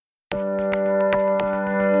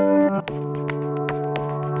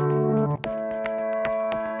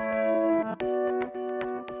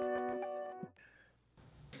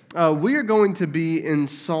we are going to be in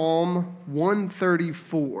Psalm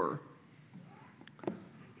 134.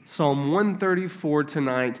 Psalm 134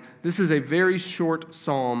 tonight. This is a very short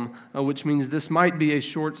psalm, which means this might be a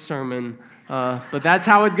short sermon, but that's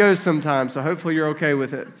how it goes sometimes, so hopefully you're okay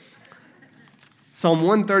with it. Psalm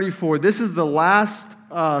 134, this is the last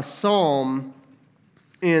psalm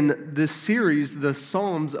in this series, the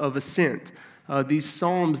Psalms of Ascent. These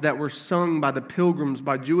psalms that were sung by the pilgrims,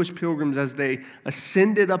 by Jewish pilgrims as they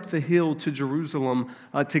ascended up the hill to Jerusalem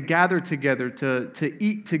to gather together, to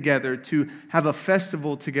eat together, to have a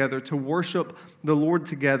festival together, to worship the Lord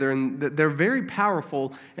together. And they're very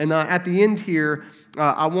powerful. And at the end here,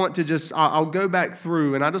 I'll go back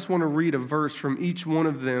through and I just want to read a verse from each one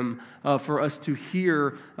of them for us to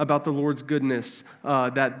hear about the Lord's goodness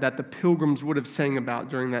that the pilgrims would have sang about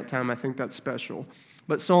during that time. I think that's special.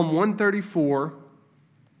 But Psalm 134,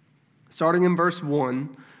 starting in verse 1,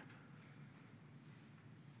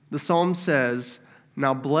 the psalm says,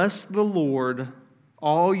 "Now bless the Lord,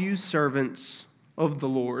 all you servants of the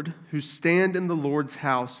Lord, who stand in the Lord's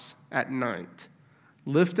house at night.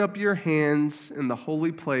 Lift up your hands in the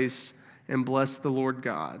holy place and bless the Lord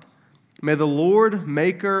God. May the Lord,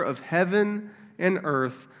 maker of heaven and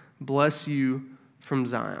earth, bless you from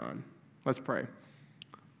Zion." Let's pray.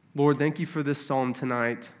 Lord, thank you for this psalm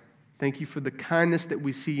tonight. Thank you for the kindness that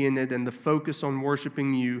we see in it and the focus on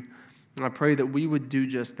worshiping you. And I pray that we would do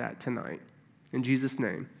just that tonight. In Jesus'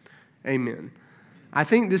 name, amen. I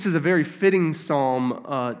think this is a very fitting psalm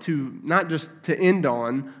to not just to end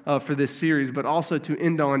on for this series, but also to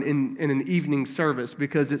end on in an evening service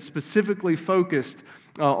because it's specifically focused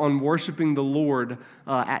on worshiping the Lord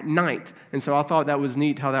at night. And so I thought that was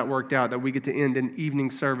neat how that worked out, that we get to end an evening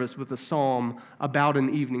service with a psalm about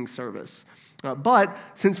an evening service. But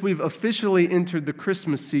since we've officially entered the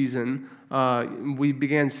Christmas season, we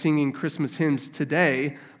began singing Christmas hymns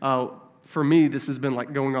today. For me, this has been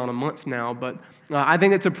like going on a month now, but I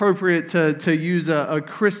think it's appropriate to use a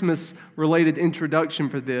Christmas-related introduction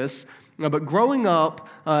for this. But growing up,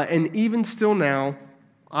 and even still now,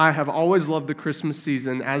 I have always loved the Christmas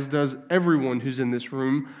season, as does everyone who's in this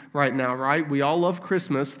room right now, right? We all love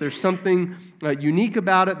Christmas. There's something unique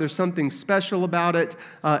about it. There's something special about it.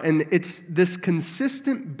 And it's this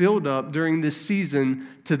consistent buildup during this season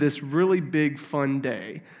to this really big, fun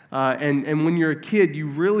day. And when you're a kid, you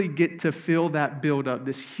really get to feel that buildup,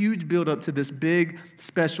 this huge buildup to this big,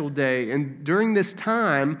 special day. And during this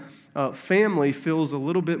time, family feels a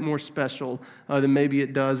little bit more special than maybe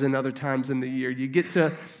it does in other times in the year. You get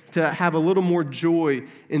to have a little more joy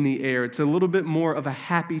in the air. It's a little bit more of a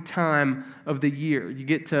happy time of the year. You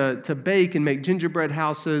get to bake and make gingerbread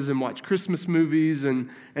houses and watch Christmas movies and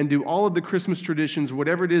do all of the Christmas traditions,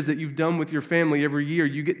 whatever it is that you've done with your family every year.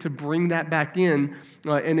 You get to bring that back in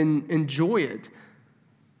and enjoy it.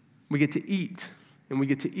 We get to eat, and we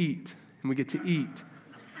get to eat, and we get to eat.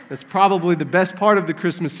 That's probably the best part of the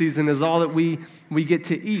Christmas season is all that we get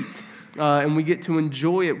to eat, and we get to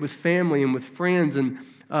enjoy it with family and with friends, and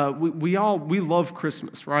we love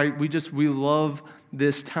Christmas, right? We love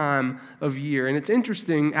this time of year, and it's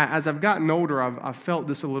interesting. As I've gotten older, I've felt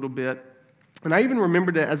this a little bit, and I even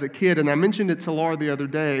remembered it as a kid, and I mentioned it to Laura the other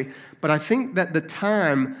day. But I think that the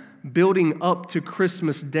time building up to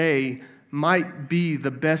Christmas Day might be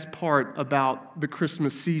the best part about the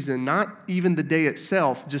Christmas season. Not even the day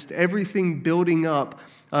itself, just everything building up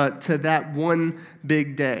to that one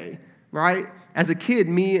big day, right? As a kid,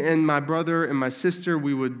 me and my brother and my sister,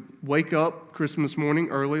 we would wake up Christmas morning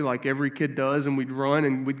early like every kid does, and we'd run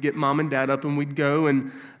and we'd get mom and dad up and we'd go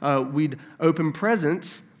and we'd open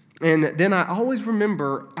presents. And then I always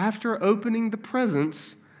remember after opening the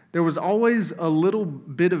presents, there was always a little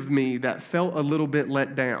bit of me that felt a little bit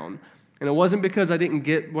let down. And it wasn't because I didn't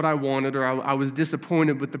get what I wanted or I was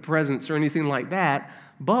disappointed with the presents or anything like that,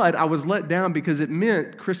 but I was let down because it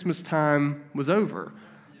meant Christmas time was over.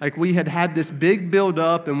 Like we had had this big build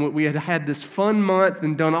up and we had had this fun month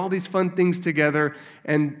and done all these fun things together,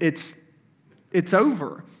 and it's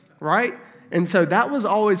over, right? And so that was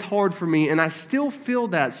always hard for me, and I still feel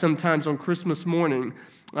that sometimes on Christmas morning.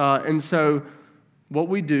 And so what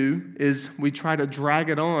we do is we try to drag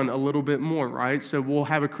it on a little bit more, right? So we'll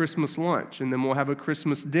have a Christmas lunch, and then we'll have a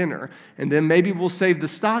Christmas dinner, and then maybe we'll save the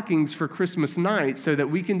stockings for Christmas night so that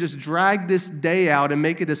we can just drag this day out and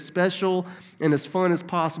make it as special and as fun as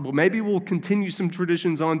possible. Maybe we'll continue some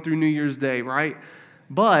traditions on through New Year's Day, right?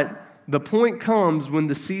 But the point comes when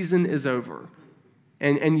the season is over,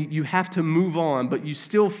 and you have to move on, but you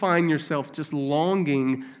still find yourself just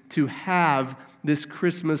longing to have this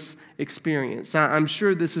Christmas experience. I'm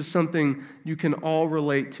sure this is something you can all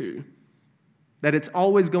relate to. that it's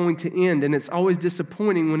always going to end, and it's always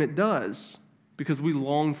disappointing when it does, because we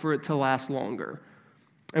long for it to last longer.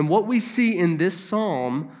 And what we see in this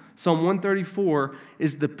Psalm 134,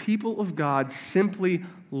 is the people of God simply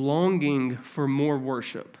longing for more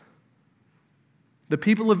worship. The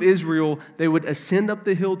people of Israel, they would ascend up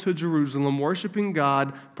the hill to Jerusalem, worshiping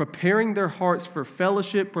God, preparing their hearts for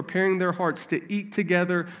fellowship, preparing their hearts to eat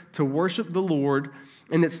together, to worship the Lord.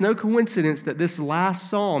 And it's no coincidence that this last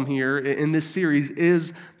psalm here in this series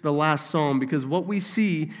is the last psalm, because what we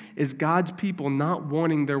see is God's people not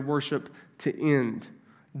wanting their worship to end.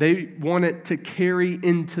 They want it to carry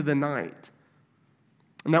into the night.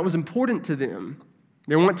 And that was important to them.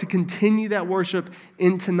 They want to continue that worship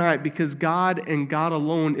into night because God and God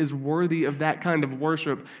alone is worthy of that kind of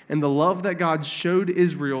worship. And the love that God showed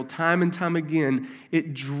Israel time and time again,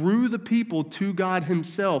 it drew the people to God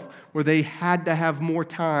himself, where they had to have more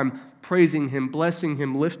time praising him, blessing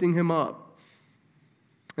him, lifting him up.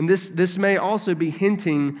 And this may also be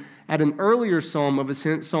hinting at an earlier psalm of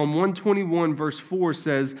ascent. Psalm 121 verse 4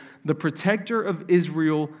 says, "The protector of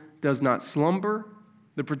Israel does not slumber.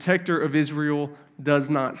 The protector of Israel does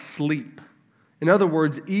not sleep." In other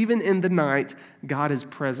words, even in the night, God is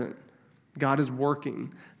present. God is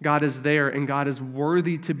working. God is there, and God is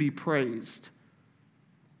worthy to be praised.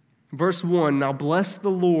 Verse 1, "Now bless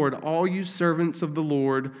the Lord, all you servants of the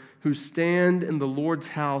Lord, who stand in the Lord's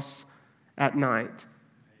house at night."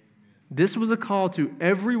 This was a call to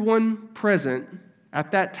everyone present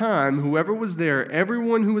at that time, whoever was there,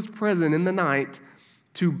 everyone who was present in the night,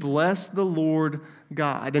 to bless the Lord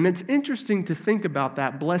God. And it's interesting to think about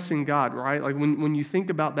that, blessing God, right? Like when you think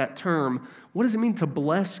about that term, what does it mean to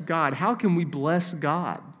bless God? How can we bless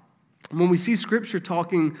God? When we see Scripture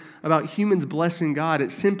talking about humans blessing God,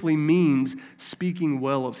 it simply means speaking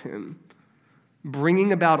well of him,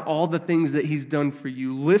 bringing about all the things that he's done for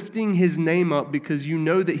you, lifting his name up because you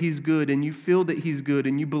know that he's good and you feel that he's good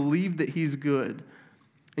and you believe that he's good.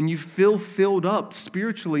 And you feel filled up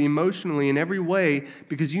spiritually, emotionally, in every way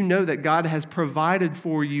because you know that God has provided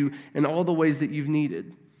for you in all the ways that you've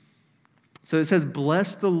needed. So it says,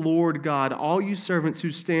 "Bless the Lord God, all you servants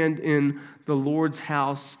who stand in the Lord's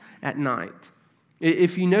house at night."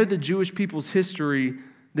 If you know the Jewish people's history,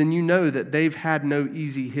 then you know that they've had no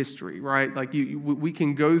easy history, right? Like we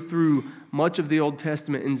can go through much of the Old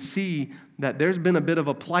Testament and see that there's been a bit of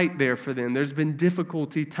a plight there for them. There's been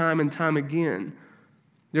difficulty time and time again.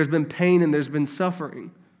 There's been pain and there's been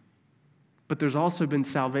suffering. But there's also been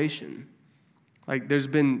salvation. Like there's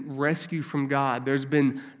been rescue from God. There's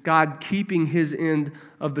been God keeping his end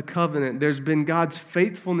of the covenant. There's been God's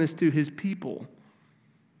faithfulness to his people.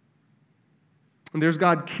 And there's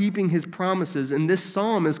God keeping his promises. And this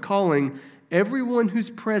psalm is calling everyone who's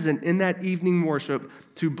present in that evening worship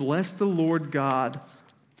to bless the Lord God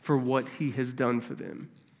for what he has done for them.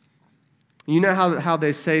 You know how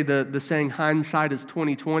they say the saying, hindsight is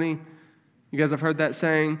 20/20? You guys have heard that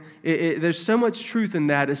saying? There's so much truth in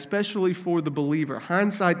that, especially for the believer.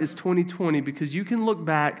 Hindsight is 20/20 because you can look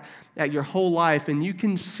back at your whole life and you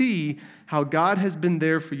can see how God has been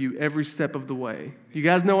there for you every step of the way. You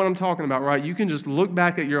guys know what I'm talking about, right? You can just look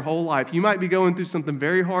back at your whole life. You might be going through something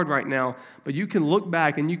very hard right now, but you can look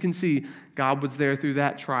back and you can see God was there through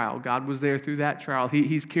that trial. God was there through that trial.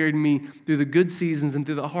 He's carried me through the good seasons and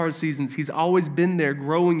through the hard seasons. He's always been there,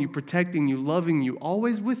 growing you, protecting you, loving you,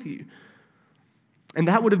 always with you. And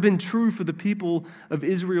that would have been true for the people of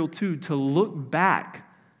Israel too, to look back,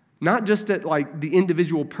 not just at like the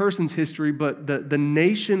individual person's history, but the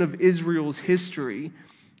nation of Israel's history,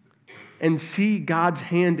 and see God's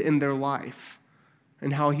hand in their life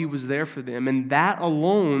and how he was there for them. And that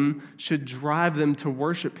alone should drive them to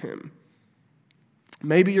worship him.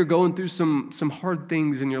 Maybe you're going through some hard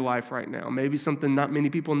things in your life right now. Maybe something not many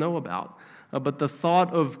people know about. But the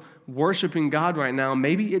thought of worshiping God right now,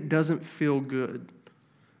 maybe it doesn't feel good.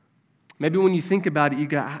 Maybe when you think about it, you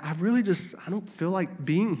go, I don't feel like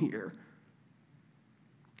being here.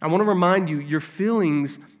 I want to remind you, your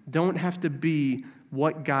feelings don't have to be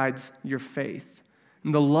what guides your faith.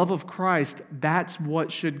 And the love of Christ, that's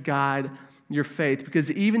what should guide your faith.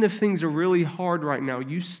 Because even if things are really hard right now,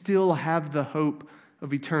 you still have the hope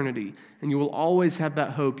of eternity. And you will always have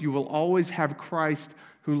that hope. You will always have Christ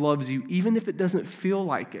who loves you, even if it doesn't feel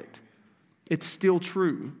like it. It's still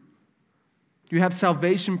true. You have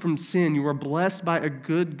salvation from sin. You are blessed by a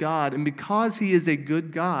good God. And because he is a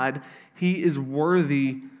good God, he is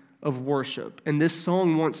worthy of worship. And this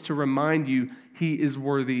song wants to remind you he is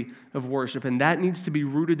worthy of worship. And that needs to be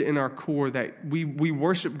rooted in our core, that we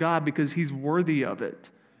worship God because he's worthy of it.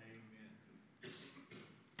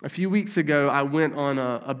 A few weeks ago, I went on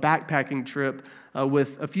a backpacking trip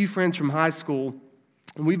with a few friends from high school.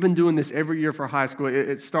 And we've been doing this every year for high school.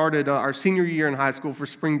 It started our senior year in high school for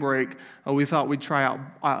spring break. We thought we'd try out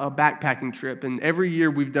a backpacking trip. And every year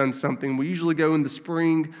we've done something. We usually go in the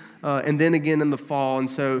spring and then again in the fall. And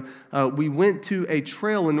so we went to a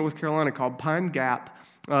trail in North Carolina called Pine Gap.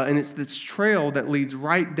 And it's this trail that leads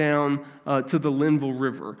right down to the Linville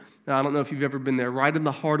River. Now, I don't know if you've ever been there, right in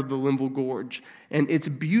the heart of the Linville Gorge. And it's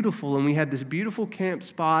beautiful, and we had this beautiful camp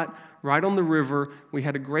spot right on the river. We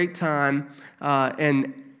had a great time,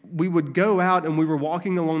 and we would go out, and we were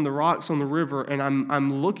walking along the rocks on the river, and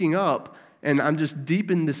I'm looking up, and I'm just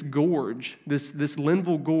deep in this gorge, this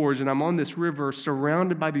Linville Gorge, and I'm on this river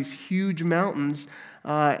surrounded by these huge mountains.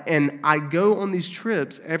 And I go on these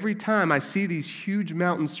trips. Every time I see these huge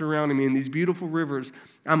mountains surrounding me and these beautiful rivers,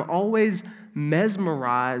 I'm always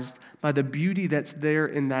mesmerized by the beauty that's there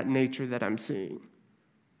in that nature that I'm seeing.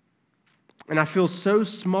 And I feel so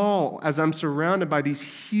small as I'm surrounded by these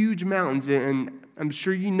huge mountains. And I'm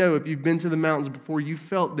sure you know, if you've been to the mountains before, you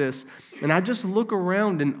felt this. And I just look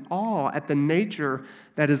around in awe at the nature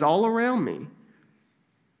that is all around me.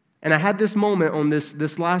 And I had this moment on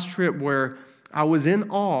this last trip where I was in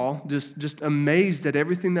awe, just amazed at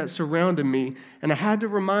everything that surrounded me. And I had to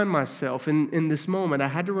remind myself, in this moment,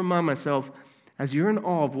 as you're in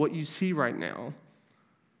awe of what you see right now,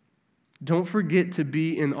 don't forget to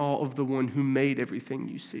be in awe of the one who made everything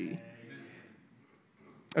you see.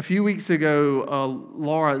 A few weeks ago,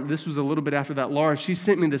 Laura, this was a little bit after that, Laura, she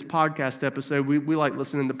sent me this podcast episode. We like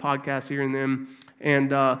listening to podcasts here and then.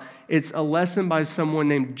 And it's a lesson by someone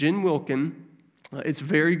named Jen Wilkin. It's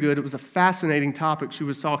very good. It was a fascinating topic she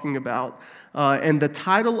was talking about. And the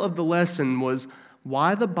title of the lesson was,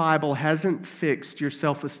 Why the Bible Hasn't Fixed Your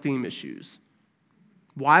Self-Esteem Issues.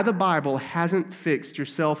 Why the Bible hasn't fixed your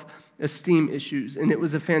self-esteem issues. And it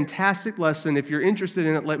was a fantastic lesson. If you're interested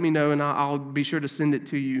in it, let me know, and I'll be sure to send it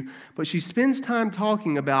to you. But she spends time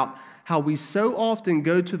talking about how we so often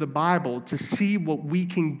go to the Bible to see what we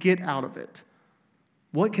can get out of it.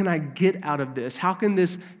 What can I get out of this? How can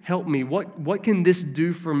this help me? What can this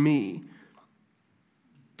do for me?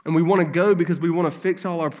 And we want to go because we want to fix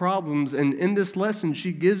all our problems. And in this lesson,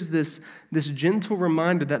 she gives this gentle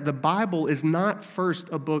reminder that the Bible is not first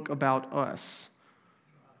a book about us.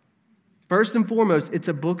 First and foremost, it's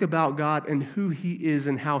a book about God and who He is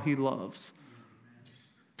and how He loves.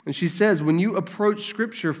 And she says, when you approach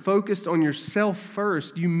Scripture focused on yourself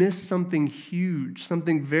first, you miss something huge,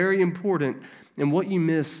 something very important. And what you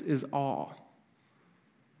miss is awe.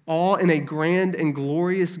 Awe in a grand and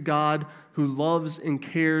glorious God who loves and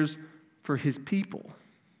cares for His people.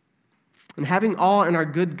 And having awe in our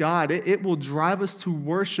good God, it will drive us to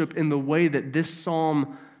worship in the way that this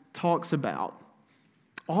psalm talks about.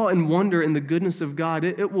 Awe and wonder in the goodness of God,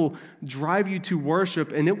 it will drive you to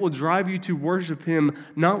worship, and it will drive you to worship Him,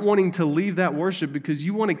 not wanting to leave that worship because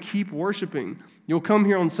you want to keep worshiping. You'll come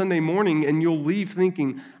here on Sunday morning and you'll leave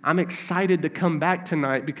thinking, I'm excited to come back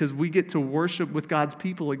tonight because we get to worship with God's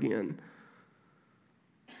people again.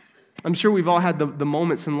 I'm sure we've all had the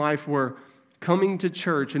moments in life where coming to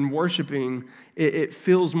church and worshiping, it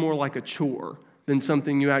feels more like a chore than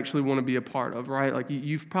something you actually want to be a part of, right? Like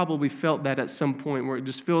you've probably felt that at some point where it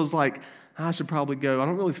just feels like, I should probably go. I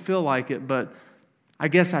don't really feel like it, but I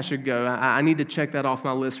guess I should go. I need to check that off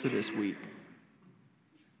my list for this week.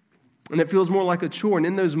 And it feels more like a chore. And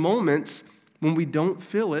in those moments, when we don't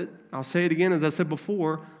feel it, I'll say it again, as I said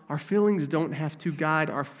before, our feelings don't have to guide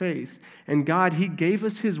our faith. And God, He gave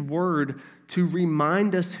us His word to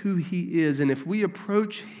remind us who He is. And if we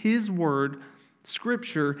approach His word,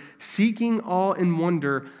 Scripture, seeking awe and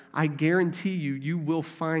wonder, I guarantee you will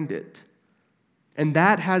find it. And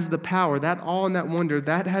that has the power, that awe and that wonder,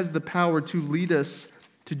 that has the power to lead us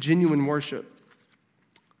to genuine worship.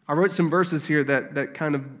 I wrote some verses here that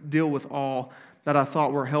kind of deal with awe that I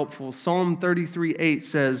thought were helpful. Psalm 33:8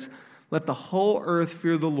 says, let the whole earth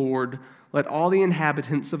fear the Lord. Let all the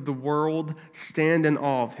inhabitants of the world stand in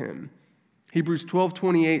awe of Him. Hebrews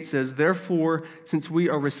 12:28 says, therefore, since we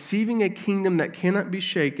are receiving a kingdom that cannot be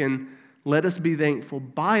shaken, let us be thankful.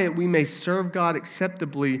 By it we may serve God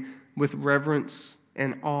acceptably with reverence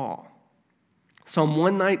and awe. Psalm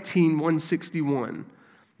 119:161.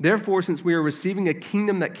 Therefore, since we are receiving a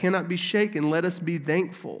kingdom that cannot be shaken, let us be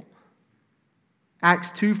thankful.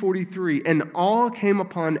 Acts 2:43, and awe came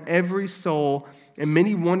upon every soul, and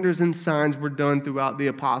many wonders and signs were done throughout the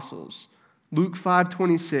apostles. Luke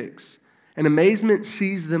 5:26, and amazement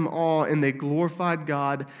seized them all, and they glorified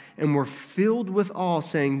God, and were filled with awe,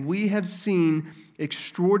 saying, we have seen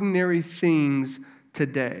extraordinary things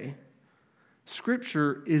today.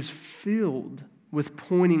 Scripture is filled with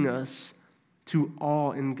pointing us to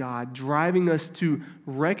awe in God, driving us to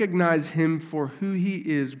recognize Him for who He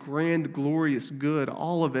is, grand, glorious, good,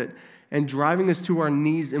 all of it, and driving us to our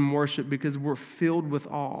knees in worship because we're filled with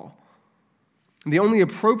awe. The only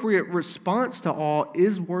appropriate response to awe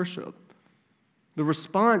is worship. The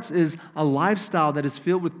response is a lifestyle that is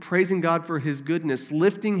filled with praising God for His goodness,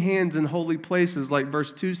 lifting hands in holy places, like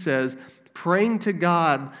verse 2 says, praying to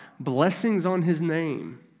God, blessings on His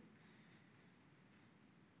name.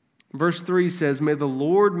 Verse 3 says, may the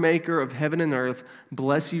Lord, maker of heaven and earth,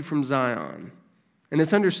 bless you from Zion. And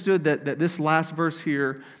it's understood that this last verse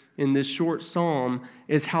here in this short psalm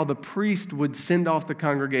is how the priest would send off the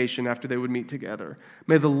congregation after they would meet together.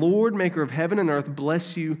 May the Lord, maker of heaven and earth,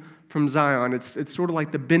 bless you from Zion. It's sort of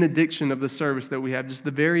like the benediction of the service that we have, just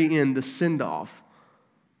the very end, the send-off.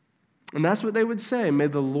 And that's what they would say. May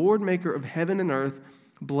the Lord, maker of heaven and earth,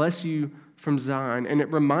 bless you from Zion. And it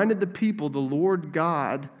reminded the people, the Lord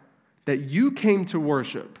God, that you came to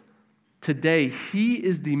worship. Today, He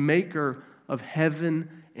is the maker of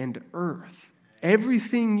heaven and earth.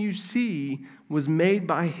 Everything you see was made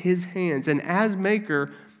by His hands. And as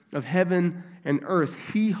maker of heaven and earth,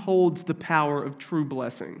 He holds the power of true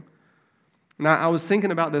blessing. Now, I was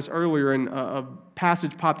thinking about this earlier, and a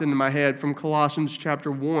passage popped into my head from Colossians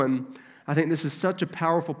chapter 1. I think this is such a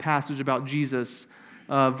powerful passage about Jesus.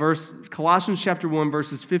 Colossians chapter 1,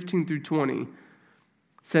 verses 15 through 20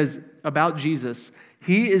 says about Jesus,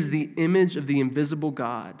 He is the image of the invisible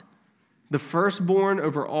God, the firstborn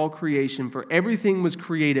over all creation, for everything was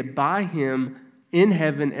created by Him in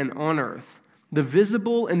heaven and on earth, the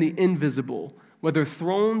visible and the invisible, whether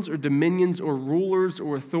thrones or dominions or rulers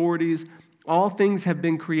or authorities, all things have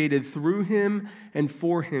been created through Him and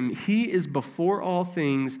for Him. He is before all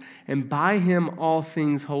things, and by Him all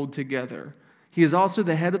things hold together. He is also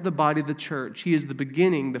the head of the body, the church. He is the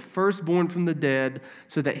beginning, the firstborn from the dead,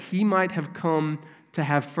 so that He might have come to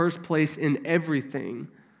have first place in everything.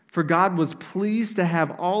 For God was pleased to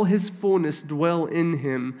have all His fullness dwell in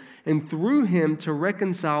Him, and through Him to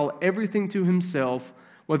reconcile everything to Himself,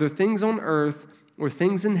 whether things on earth or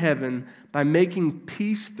things in heaven, by making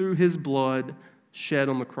peace through His blood shed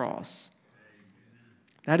on the cross.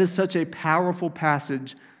 That is such a powerful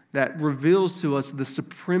passage that reveals to us the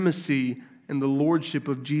supremacy and the lordship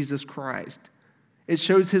of Jesus Christ. It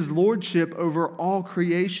shows His lordship over all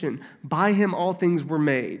creation. By Him all things were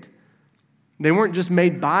made. They weren't just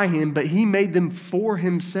made by Him, but He made them for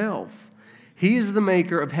Himself. He is the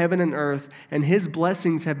maker of heaven and earth, and His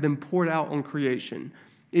blessings have been poured out on creation.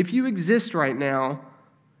 If you exist right now,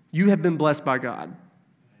 you have been blessed by God.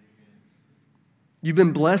 You've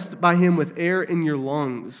been blessed by Him with air in your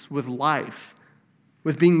lungs, with life,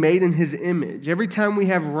 with being made in His image. Every time we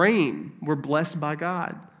have rain, we're blessed by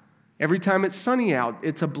God. Every time it's sunny out,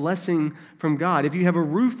 it's a blessing from God. If you have a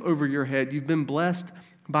roof over your head, you've been blessed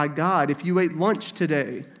by God. If you ate lunch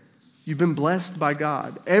today, you've been blessed by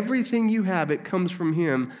God. Everything you have, it comes from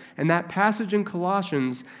Him. And that passage in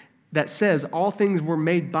Colossians that says all things were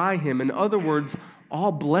made by Him, in other words,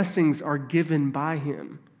 all blessings are given by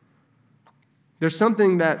Him. There's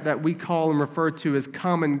something that we call and refer to as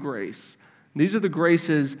common grace. These are the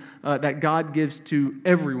graces that God gives to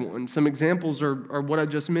everyone. Some examples are what I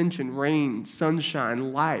just mentioned: rain,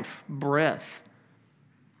 sunshine, life, breath,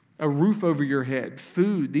 a roof over your head,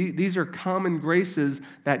 food. These are common graces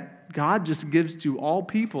that God just gives to all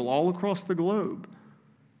people all across the globe.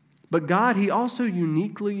 But God, He also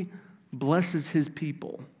uniquely blesses His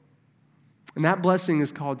people. And that blessing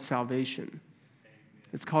is called salvation.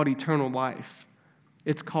 It's called eternal life.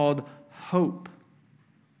 It's called hope.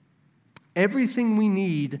 Everything we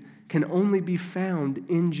need can only be found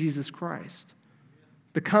in Jesus Christ.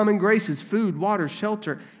 The common grace is food, water,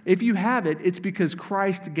 shelter. If you have it, it's because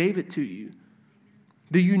Christ gave it to you.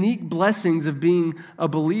 The unique blessings of being a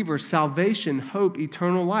believer, salvation, hope,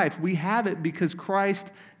 eternal life, we have it because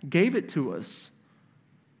Christ gave it to us.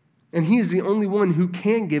 And He is the only one who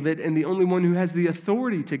can give it and the only one who has the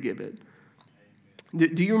authority to give it.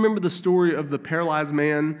 Do you remember the story of the paralyzed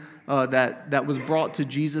man that was brought to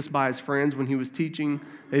Jesus by his friends when He was teaching?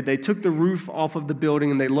 They took the roof off of the building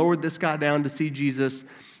and they lowered this guy down to see Jesus.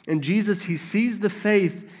 And Jesus, He sees the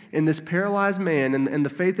faith in this paralyzed man and the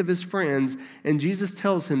faith of his friends. And Jesus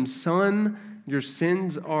tells him, "Son, your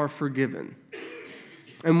sins are forgiven."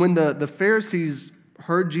 And when the Pharisees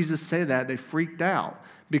heard Jesus say that, they freaked out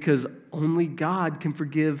because only God can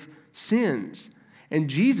forgive sins. And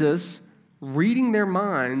Jesus, reading their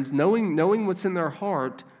minds, knowing what's in their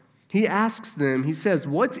heart, He asks them, He says,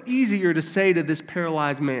 what's easier to say to this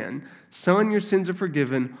paralyzed man? Son, your sins are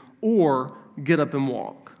forgiven, or get up and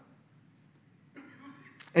walk.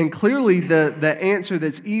 And clearly the answer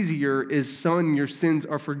that's easier is, son, your sins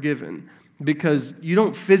are forgiven, because you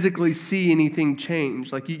don't physically see anything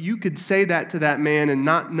change. Like you could say that to that man and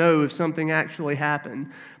not know if something actually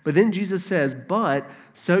happened. But then Jesus says, but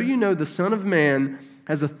so you know the Son of Man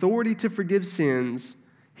has authority to forgive sins.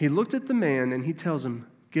 He looked at the man and he tells him,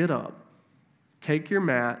 get up, take your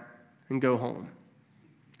mat, and go home.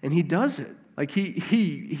 And he does it. Like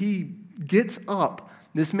he gets up.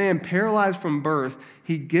 This man, paralyzed from birth,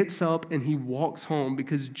 he gets up and he walks home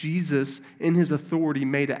because Jesus, in his authority,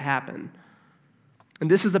 made it happen. And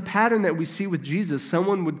this is a pattern that we see with Jesus.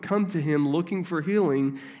 Someone would come to him looking for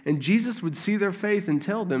healing, and Jesus would see their faith and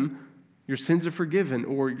tell them, your sins are forgiven,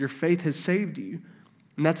 or your faith has saved you.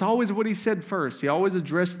 And that's always what he said first. He always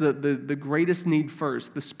addressed the greatest need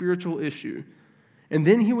first, the spiritual issue. And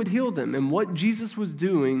then he would heal them. And what Jesus was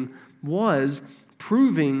doing was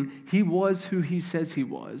proving he was who he says he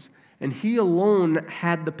was. And he alone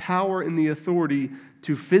had the power and the authority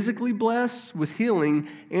to physically bless with healing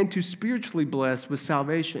and to spiritually bless with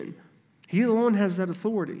salvation. He alone has that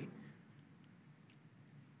authority.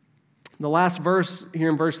 The last verse here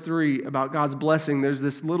in verse 3 about God's blessing, there's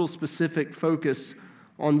this little specific focus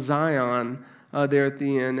on Zion there at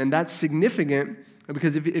the end. And that's significant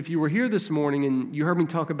because if you were here this morning and you heard me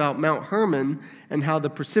talk about Mount Hermon and how the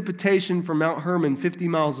precipitation from Mount Hermon 50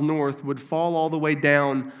 miles north would fall all the way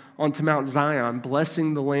down onto Mount Zion,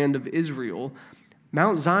 blessing the land of Israel,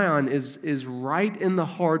 Mount Zion is right in the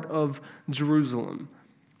heart of Jerusalem.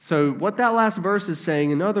 So what that last verse is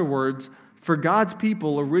saying, in other words, for God's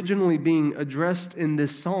people originally being addressed in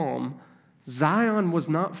this psalm, Zion was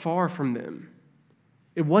not far from them.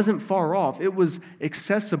 It wasn't far off. It was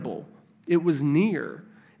accessible. It was near.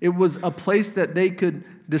 It was a place that they could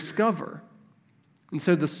discover. And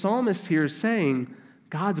so the psalmist here is saying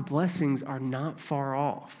God's blessings are not far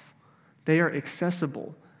off. They are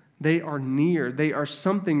accessible. They are near. They are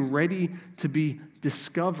something ready to be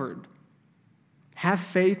discovered. Have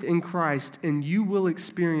faith in Christ and you will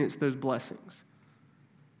experience those blessings.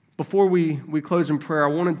 Before we close in prayer,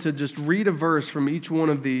 I wanted to just read a verse from each one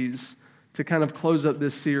of these to kind of close up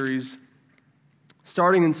this series.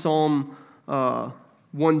 Starting in Psalm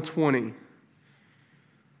 120.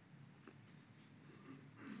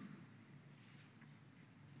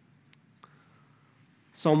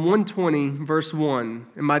 Psalm 120, verse 1.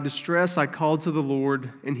 In my distress I called to the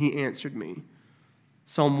Lord, and he answered me.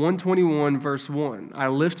 Psalm 121, verse 1. I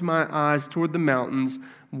lift my eyes toward the mountains.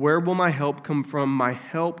 Where will my help come from? My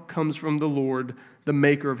help comes from the Lord, the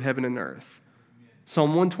maker of heaven and earth. Psalm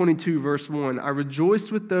 122, verse 1. I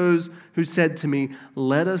rejoiced with those who said to me,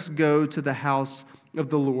 let us go to the house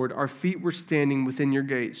of the Lord. Our feet were standing within your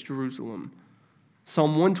gates, Jerusalem.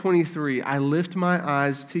 Psalm 123. I lift my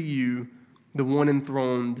eyes to you, the one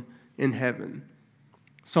enthroned in heaven.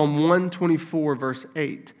 Psalm 124, verse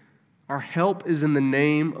 8. Our help is in the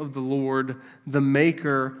name of the Lord, the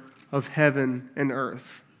maker of heaven and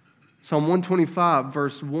earth. Psalm 125,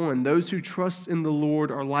 verse 1. Those who trust in the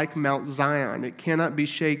Lord are like Mount Zion. It cannot be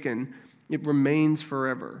shaken. It remains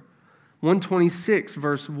forever. 126,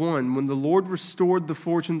 verse 1. When the Lord restored the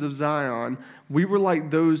fortunes of Zion, we were like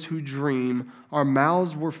those who dream. Our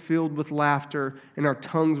mouths were filled with laughter and our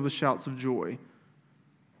tongues with shouts of joy.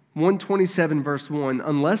 127, verse 1.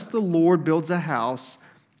 Unless the Lord builds a house,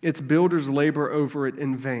 its builders labor over it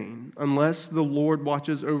in vain. Unless the Lord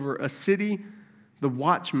watches over a city, the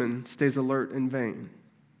watchman stays alert in vain.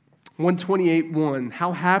 128:1.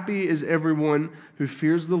 How happy is everyone who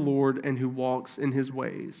fears the Lord and who walks in his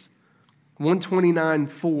ways.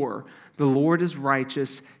 129:4. The Lord is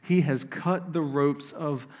righteous. He has cut the ropes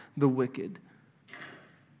of the wicked.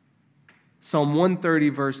 Psalm 130,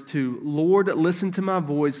 verse 2. Lord, listen to my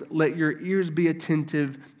voice. Let your ears be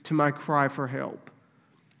attentive to my cry for help.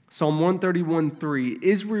 Psalm 131:3.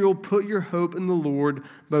 Israel, put your hope in the Lord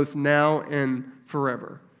both now and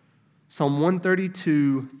forever. Psalm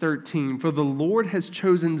 132:13. For the Lord has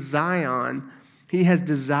chosen Zion. He has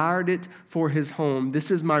desired it for his home.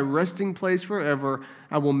 This is my resting place forever.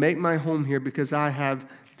 I will make my home here because I have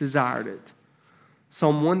desired it.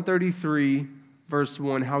 Psalm 133, verse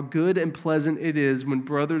 1. How good and pleasant it is when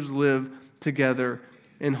brothers live together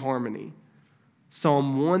in harmony.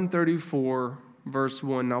 Psalm 134, verse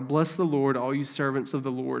 1. Now bless the Lord, all you servants of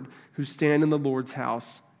the Lord who stand in the Lord's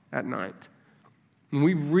house at night. When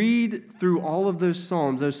we read through all of those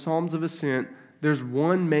Psalms of ascent, there's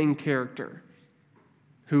one main character.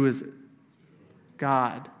 Who is it?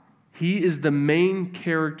 God. He is the main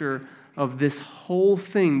character of this whole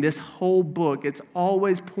thing, this whole book. It's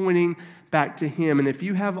always pointing back to Him. And if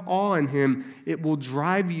you have awe in Him, it will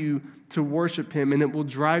drive you to worship Him, and it will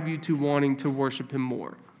drive you to wanting to worship Him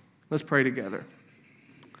more. Let's pray together.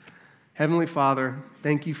 Heavenly Father,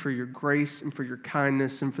 thank you for your grace and for your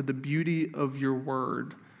kindness and for the beauty of your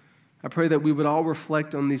word. I pray that we would all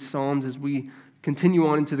reflect on these Psalms as we continue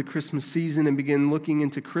on into the Christmas season and begin looking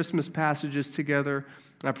into Christmas passages together.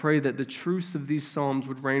 I pray that the truths of these Psalms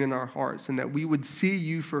would reign in our hearts and that we would see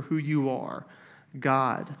you for who you are,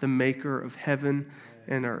 God, the maker of heaven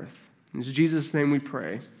and earth. In Jesus' name we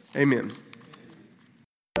pray. Amen.